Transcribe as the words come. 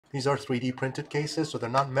These are 3D printed cases, so they're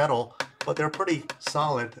not metal, but they're pretty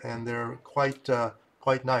solid and they're quite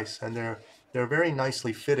nice, and they're very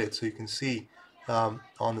nicely fitted. So you can see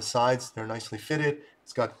on the sides they're nicely fitted.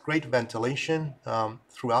 It's got great ventilation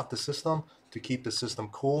throughout the system to keep the system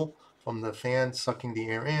cool from the fan sucking the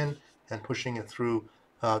air in and pushing it through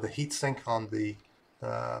the heatsink on the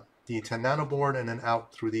 10 nano board and then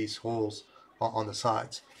out through these holes on the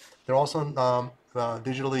sides. They're also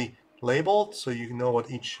digitally labeled, so you can know what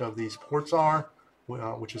each of these ports are,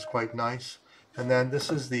 which is quite nice. And then this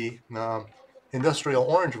is the industrial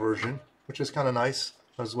orange version, which is kind of nice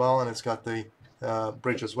as well, and it's got the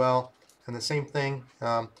bridge as well. And the same thing,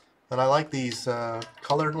 and I like these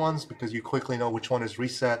colored ones because you quickly know which one is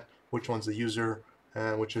reset, which one's the user,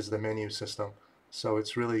 and which is the menu system. So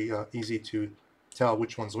it's really easy to tell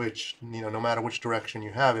which one's which. You know, no matter which direction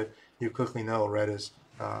you have it, you quickly know red is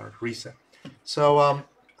reset. So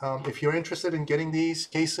if you're interested in getting these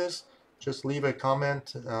cases, just leave a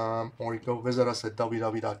comment or go visit us at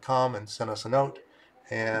www.com and send us a note,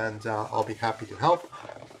 and I'll be happy to help.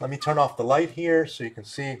 Let me turn off the light here so you can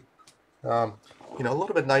see, you know, a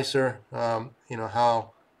little bit nicer, you know,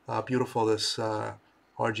 how beautiful this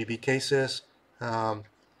RGB case is.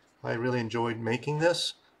 I really enjoyed making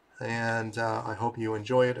this, and I hope you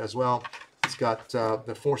enjoy it as well. It's got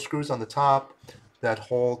the 4 screws on the top that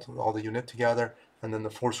hold all the unit together, and then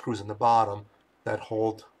the 4 screws in the bottom that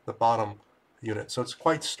hold the bottom unit. So it's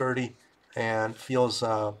quite sturdy and feels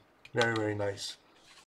very, very nice.